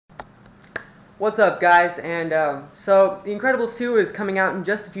What's up, guys? And so The Incredibles 2 is coming out in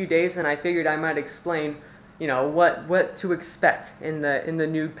just a few days, and I figured I might explain, what to expect in the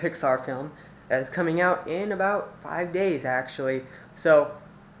new Pixar film that is coming out in about 5 days, actually. So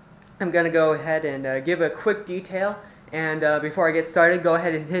I'm gonna go ahead and give a quick detail. And before I get started, go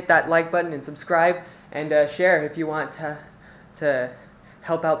ahead and hit that like button and subscribe and share if you want to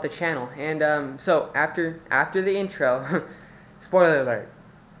help out the channel. And so after the intro, spoiler alert,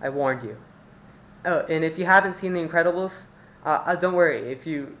 I warned you. Oh, and if you haven't seen The Incredibles, don't worry. If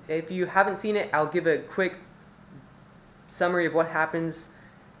you haven't seen it, I'll give a quick summary of what happens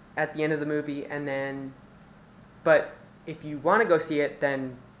at the end of the movie, but if you want to go see it,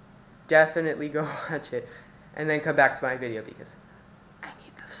 then definitely go watch it, and then come back to my video because I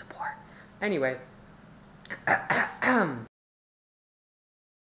need the support. Anyway,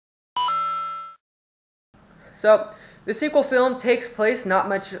 so the sequel film takes place not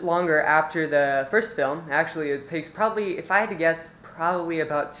much longer after the first film. Actually, it takes probably, if I had to guess, probably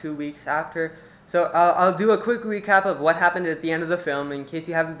about 2 weeks after. So I'll do a quick recap of what happened at the end of the film in case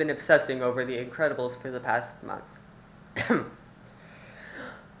you haven't been obsessing over The Incredibles for the past month.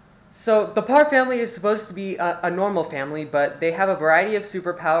 So the Parr family is supposed to be a normal family, but they have a variety of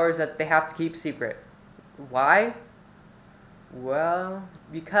superpowers that they have to keep secret. Why? Well,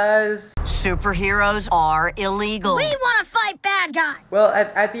 because superheroes are illegal. We want to fight bad guys. Well,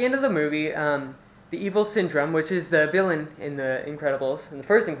 at the end of the movie, the evil Syndrome, which is the villain in the Incredibles, in the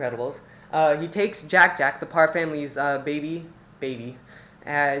first Incredibles, he takes Jack, the Parr family's baby,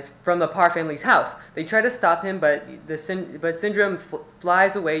 from the Parr family's house. They try to stop him, but Syndrome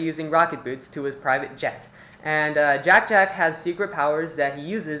flies away using rocket boots to his private jet. And Jack has secret powers that he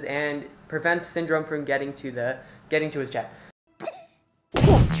uses and prevents Syndrome from getting to his jet.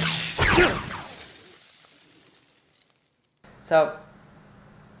 So,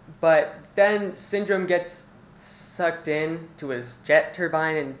 but then Syndrome gets sucked in to his jet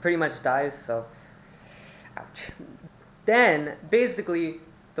turbine and pretty much dies, so ouch. Then, basically,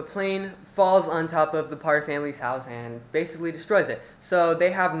 the plane falls on top of the Parr family's house and basically destroys it. So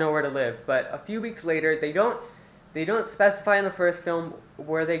they have nowhere to live. But a few weeks later, they don't specify in the first film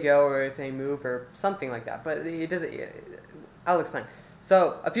where they go or if they move or something like that. But it doesn't. I'll explain.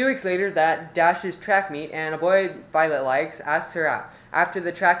 So a few weeks later, that Dash's track meet, and a boy Violet likes asks her out. After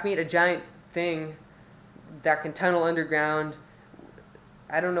the track meet, a giant thing that can tunnel underground.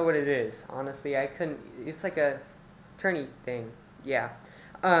 I don't know what it is, honestly. I couldn't. It's like a turny thing. Yeah.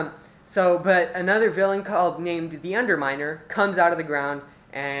 But another villain named the Underminer comes out of the ground,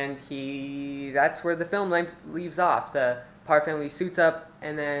 and that's where the film leaves off. The Parr family suits up,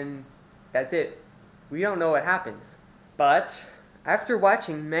 and then that's it. We don't know what happens. But after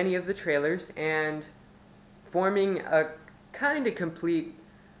watching many of the trailers and forming a kind of complete,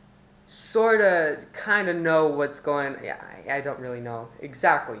 kind of know what's going on. Yeah, I don't really know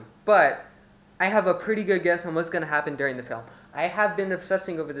exactly, but I have a pretty good guess on what's going to happen during the film. I have been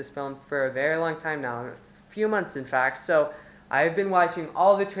obsessing over this film for a very long time now, a few months in fact, so I've been watching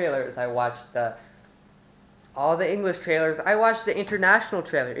all the trailers. I watched all the English trailers. I watched the international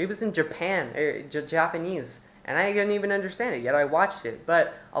trailer. It was in Japanese, and I didn't even understand it, yet I watched it,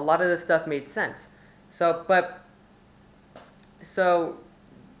 but a lot of the stuff made sense. So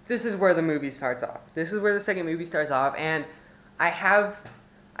this is where the movie starts off. This is where the second movie starts off, and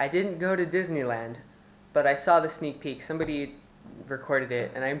I didn't go to Disneyland, but I saw the sneak peek. Somebody recorded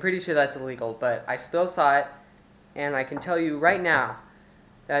it, and I'm pretty sure that's illegal, but I still saw it, and I can tell you right now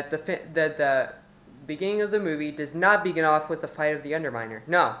that the beginning of the movie does not begin off with the fight of the Underminer.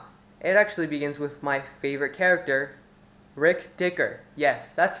 No, it actually begins with my favorite character, Rick Dicker. Yes,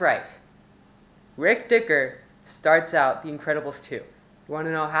 that's right. Rick Dicker starts out The Incredibles 2. You want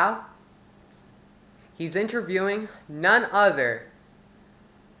to know how? He's interviewing none other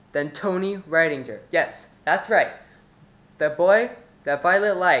than Tony Ridinger. Yes, that's right. The boy that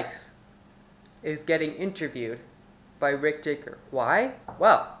Violet likes is getting interviewed by Rick Dicker. Why?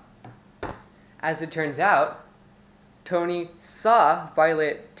 Well, as it turns out, Tony saw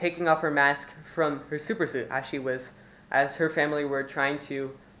Violet taking off her mask from her supersuit as her family were trying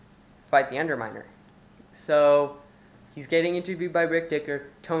to fight the Underminer. So he's getting interviewed by Rick Dicker.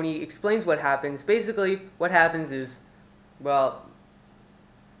 Tony explains what happens. Basically, what happens is, well,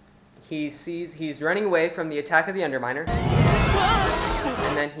 he's running away from the attack of the Underminer,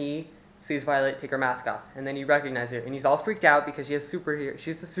 and then he sees Violet take her mask off, and then he recognizes her, and he's all freaked out because she's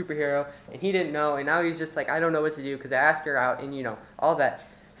the superhero, and he didn't know, and now he's just like, I don't know what to do because I asked her out, and all that.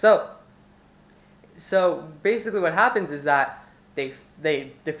 So basically what happens is that they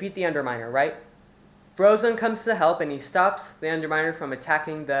defeat the Underminer, right? Frozone comes to help, and he stops the Underminer from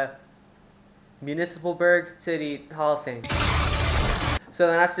attacking the Municipalburg City Hall thing. So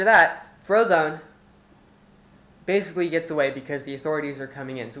then after that, Frozone basically gets away because the authorities are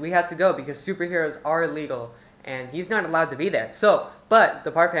coming in. So he has to go because superheroes are illegal and he's not allowed to be there. So, but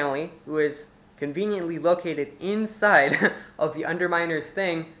the Parr family, who is conveniently located inside of the Underminers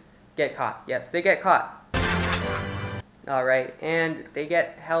thing, get caught. Yes, they get caught. Alright, and they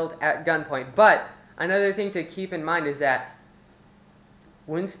get held at gunpoint. But another thing to keep in mind is that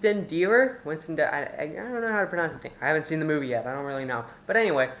Winston Deaver, I don't know how to pronounce his name. I haven't seen the movie yet. I don't really know. But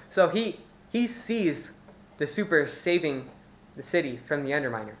anyway, so he sees the supers saving the city from the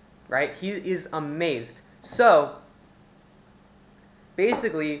Underminer, right? He is amazed. So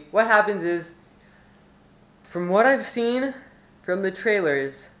basically, what happens is, from what I've seen from the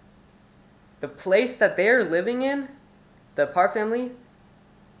trailers, the place that they're living in, the Parr family,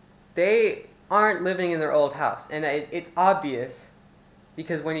 they aren't living in their old house, and it's obvious.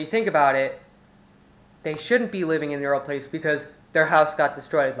 Because when you think about it, they shouldn't be living in their old place because their house got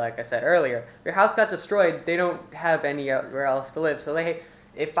destroyed, like I said earlier. Their house got destroyed, they don't have anywhere else to live. So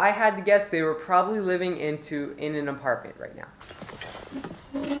if I had to guess, they were probably living in an apartment right now.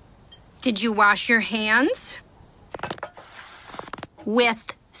 Did you wash your hands?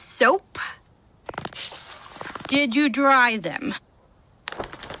 With soap? Did you dry them?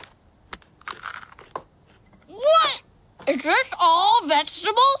 What? Is this all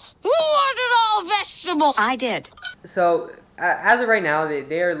vegetables? Who wanted all vegetables? I did. So, as of right now,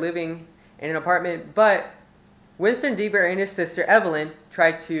 they are living in an apartment, but Winston Deaver and his sister Evelyn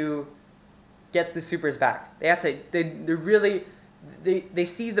try to get the supers back. They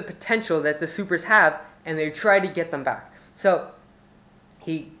see the potential that the supers have, and they try to get them back. So,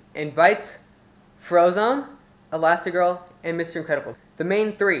 he invites Frozone, Elastigirl, and Mr. Incredible, the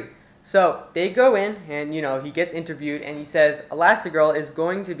main three. So they go in, and he gets interviewed, and he says Elastigirl is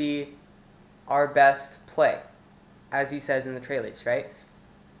going to be our best play, as he says in the trailers, right?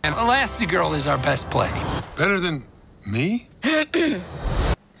 And Elastigirl is our best play. Better than me?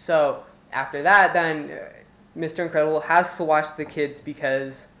 So after that, then Mr. Incredible has to watch the kids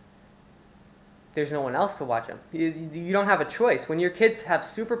because there's no one else to watch them. You don't have a choice. When your kids have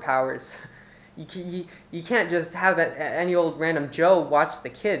superpowers, you can't just have any old random Joe watch the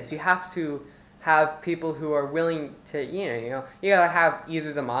kids. You have to have people who are willing to, you gotta have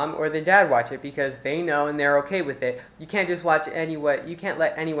either the mom or the dad watch it because they know and they're okay with it. You can't just you can't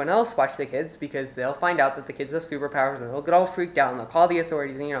let anyone else watch the kids because they'll find out that the kids have superpowers and they'll get all freaked out and they'll call the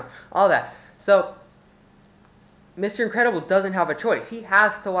authorities and all that. So Mr. Incredible doesn't have a choice. He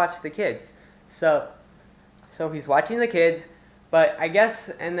has to watch the kids. So he's watching the kids. But I guess,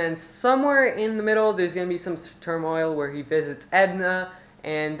 and then somewhere in the middle, there's going to be some turmoil where he visits Edna,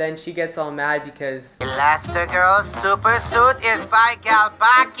 and then she gets all mad because Elastigirl's super suit is by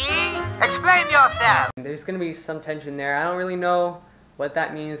Galbaki? Explain yourself! There's going to be some tension there. I don't really know what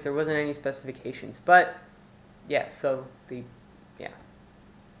that means. There wasn't any specifications. But, yeah, so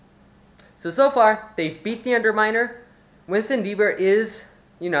So far, they beat the Underminer. Winston Deaver is,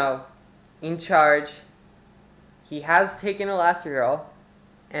 in charge. He has taken Elastigirl,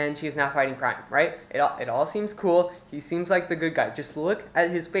 and she's now fighting crime, right? It all seems cool. He seems like the good guy. Just look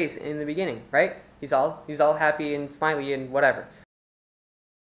at his face in the beginning, right? He's all happy and smiley and whatever.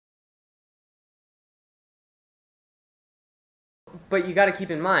 But you got to keep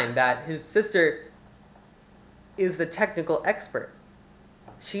in mind that his sister is the technical expert.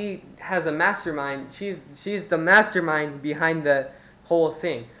 She has a mastermind. She's the mastermind behind the whole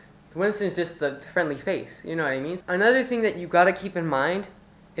thing. Winston's just the friendly face, you know what I mean? Another thing that you gotta keep in mind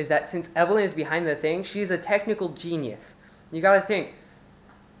is that since Evelyn is behind the thing, she's a technical genius. You gotta think,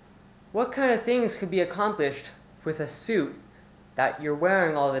 what kind of things could be accomplished with a suit that you're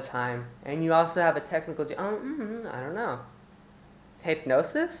wearing all the time, and you also have a technical I don't know.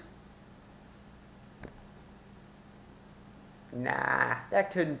 Hypnosis? Nah,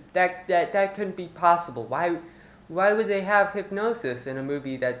 that couldn't be possible. Why would they have hypnosis in a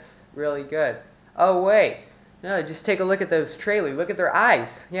movie that's really good? Oh wait, no, just take a look at those trailers. Look at their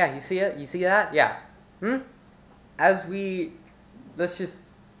eyes. Yeah, you see it? You see that? Yeah. Let's just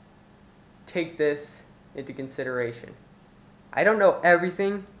take this into consideration. I don't know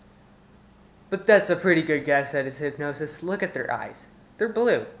everything, but that's a pretty good guess at his hypnosis. Look at their eyes. They're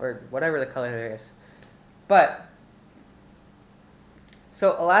blue, or whatever the color there is. But,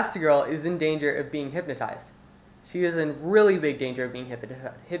 so Elastigirl is in danger of being hypnotized. She is in really big danger of being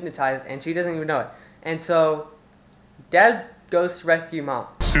hypnotized, and she doesn't even know it. And so, Dad goes to rescue Mom.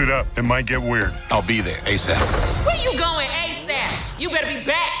 Suit up. It might get weird. I'll be there ASAP. Where you going ASAP? You better be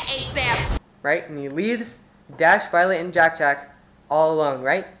back ASAP. Right? And he leaves Dash, Violet, and Jack all alone,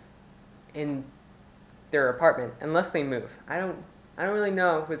 right? in their apartment unless they move. I don't really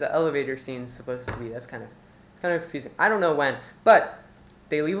know what the elevator scene is supposed to be. That's kind of confusing. I don't know when, but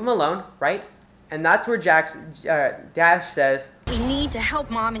they leave them alone, right? And that's where Dash says, We need to help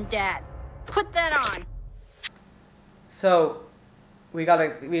Mom and Dad. Put that on. so we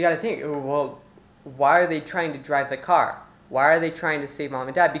gotta think. Well, why are they trying to drive the car? Why are they trying to save Mom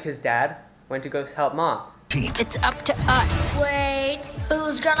and Dad? Because Dad went to go help Mom. It's up to us. Wait,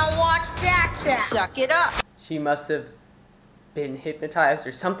 who's gonna watch Jackson? Suck it up. She must have been hypnotized,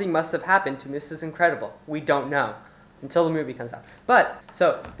 or something must have happened to Mrs. Incredible. We don't know until the movie comes out. But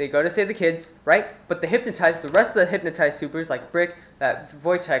so they go to save the kids, right? But the rest of the hypnotized supers, like Brick, that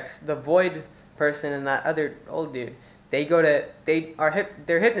Vortex, the Void person, and that other old dude, they're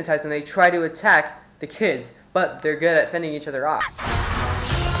hypnotized and they try to attack the kids, but they're good at fending each other off.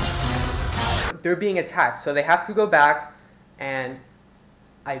 They're being attacked, so they have to go back, and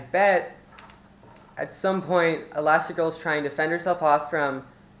I bet at some point Elastigirl's trying to fend herself off from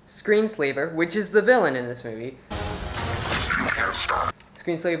Screenslaver, which is the villain in this movie.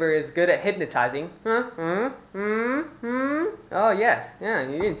 Screenslaver is good at hypnotizing. Oh yes, yeah,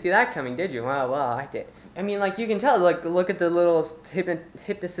 you didn't see that coming, did you? Well, I did. I mean, like, you can tell, like, look at the little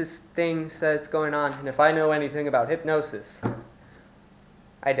hypnosis things that's going on, and if I know anything about hypnosis,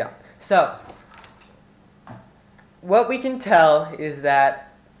 I don't. So, what we can tell is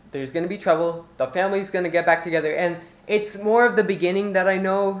that there's going to be trouble, the family's going to get back together, and it's more of the beginning that I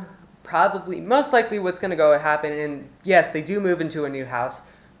know most likely what's going to happen, and yes, they do move into a new house,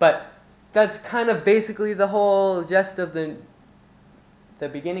 but that's kind of basically the whole gist of the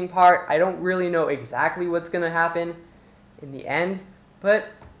beginning part. I don't really know exactly what's going to happen in the end, but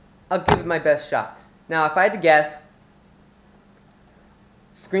I'll give it my best shot. Now, if I had to guess,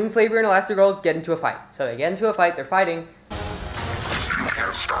 Screenslaver and Elastigirl get into a fight. So they get into a fight, they're fighting,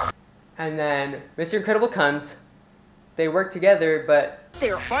 and then Mr. Incredible comes, they work together, but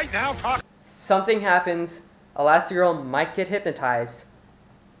Fight now, talk. something happens, Elastigirl might get hypnotized,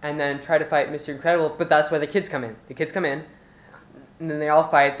 and then try to fight Mr. Incredible, but that's where the kids come in. The kids come in, and then they all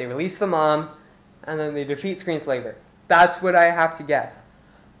fight, they release the mom, and then they defeat Screenslaver. That's what I have to guess.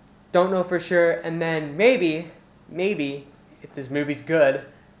 Don't know for sure, and then maybe, if this movie's good,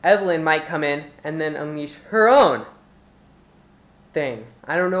 Evelyn might come in and then unleash her own thing.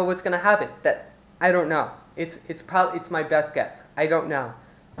 I don't know what's gonna happen. I don't know. It's my best guess. I don't know.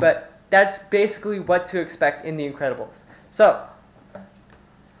 But that's basically what to expect in The Incredibles. So,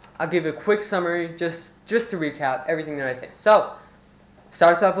 I'll give a quick summary just to recap everything that I say. So,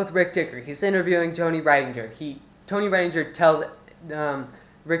 starts off with Rick Dicker. He's interviewing Tony Ridinger. Tony Ridinger tells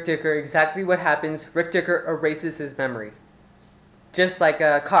Rick Dicker exactly what happens. Rick Dicker erases his memory. Just like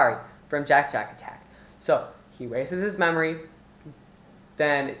Kari from Jack Jack Attack. So, he erases his memory,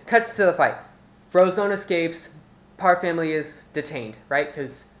 then it cuts to the fight. Frozone escapes, Parr family is detained, right?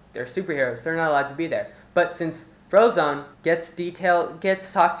 Because they're superheroes, they're not allowed to be there. But since Frozone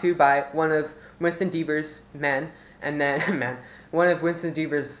gets talked to by one of Winston Deaver's men, and then, one of Winston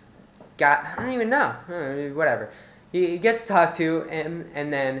Deaver's I don't even know, whatever. He gets talked to,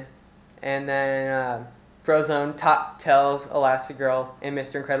 and then Frozone tells Elastigirl and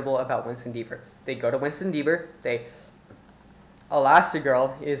Mr. Incredible about Winston Deaver. They go to Winston Deaver.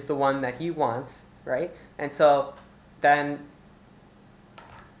 Elastigirl is the one that he wants, right? And so then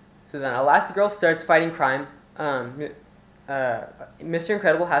Elastigirl starts fighting crime. Mr.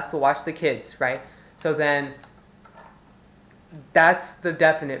 Incredible has to watch the kids, right? So then that's the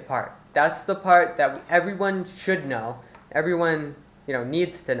definite part. That's the part that everyone should know. Everyone,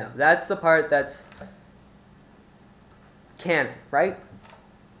 needs to know. That's the part that's canon, right?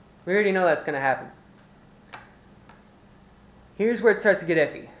 We already know that's going to happen. Here's where it starts to get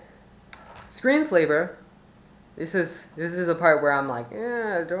iffy. Screenslaver, this is a part where I'm like,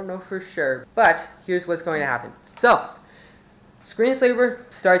 I don't know for sure. But here's what's going to happen. So,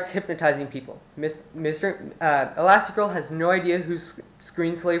 Screenslaver starts hypnotizing people. Elastigirl has no idea who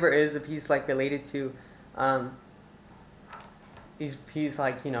Screenslaver is, if he's like related to, he's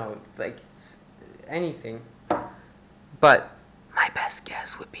like, like anything. But my best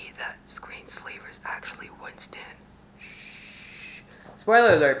guess would be that Screenslaver's actually Winston. Shh.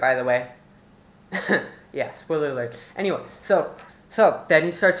 Spoiler alert, by the way. Yeah, spoiler alert. Anyway, so then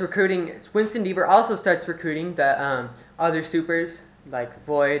he starts recruiting. Winston Deaver also starts recruiting the other supers like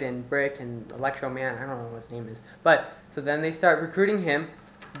Void and Brick and Electro Man. I don't know what his name is. But so then they start recruiting him.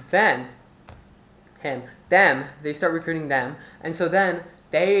 Then they start recruiting them, and so then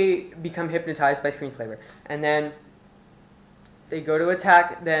they become hypnotized by Screenslaver, and then they go to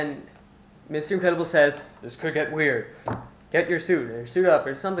attack. Then Mr. Incredible says, "This could get weird." get your suit or suit up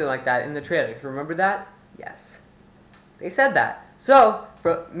or something like that in the trailers. Remember that? Yes. They said that. So,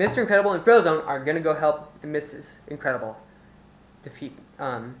 Mr. Incredible and Frozone are going to go help Mrs. Incredible defeat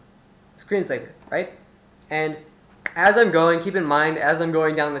Screenslaver, right? And as I'm going, keep in mind, as I'm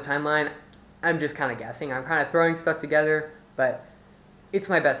going down the timeline, I'm just kind of guessing. I'm kind of throwing stuff together, but it's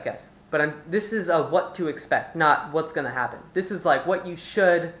my best guess. But this is a what to expect, not what's going to happen. This is like what you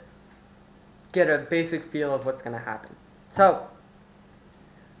should get a basic feel of what's going to happen. So,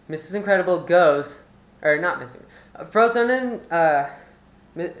 Mrs. Incredible goes, or not Mrs. Frozone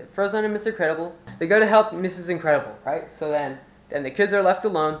and Mr. Incredible, they go to help Mrs. Incredible, right? So then the kids are left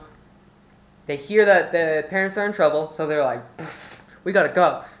alone. They hear that the parents are in trouble, so they're like, we gotta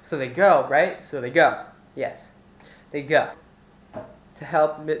go. So they go, right? So they go. Yes, they go to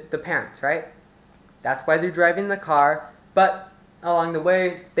help the parents, right? That's why they're driving the car. But along the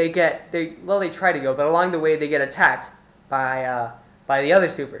way, they try to go, but along the way they get attacked by the other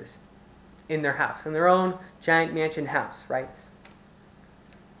supers in their house, in their own giant mansion house, right?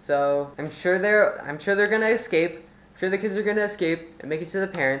 So I'm sure they're gonna escape. I'm sure the kids are gonna escape and make it to the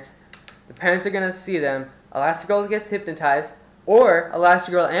parents. The parents are gonna see them. Elastigirl gets hypnotized, or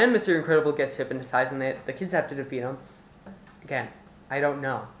Elastigirl and Mr. Incredible gets hypnotized, and the kids have to defeat them. Again, I don't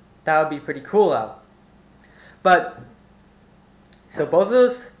know. That would be pretty cool, though. But so both of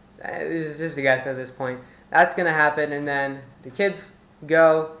those, this is just a guess at this point. That's gonna happen, and then the kids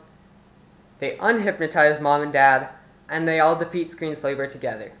go. They unhypnotize Mom and Dad, and they all defeat Screenslaver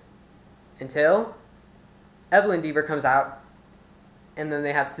together. Until Evelyn Deaver comes out, and then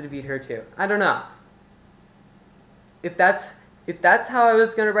they have to defeat her too. I don't know. If that's how I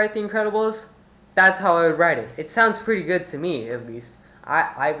was gonna write The Incredibles, that's how I would write it. It sounds pretty good to me, at least.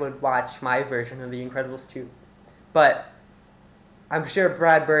 I would watch my version of The Incredibles too. But I'm sure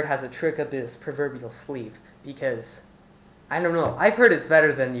Brad Bird has a trick up his proverbial sleeve, because I don't know. I've heard it's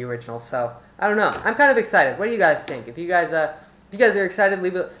better than the original, so I don't know. I'm kind of excited. What do you guys think? If you guys are excited,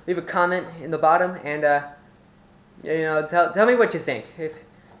 leave a comment in the bottom, and tell me what you think. If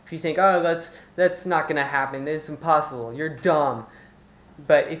you think, oh, that's not gonna happen, it's impossible, you're dumb.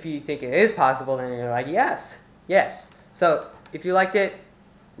 But if you think it is possible, then you're like, yes. So if you liked it,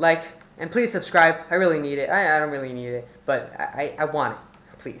 like, and please subscribe. I really need it. I don't really need it, but I want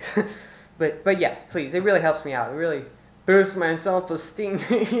it, please. but yeah, please. It really helps me out. It really boosts my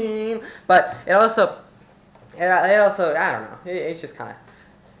self-esteem. But it also, I don't know. It's just kind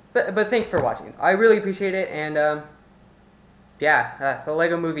of. But thanks for watching. I really appreciate it. And yeah, the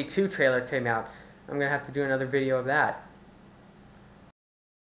Lego Movie 2 trailer came out. I'm gonna have to do another video of that.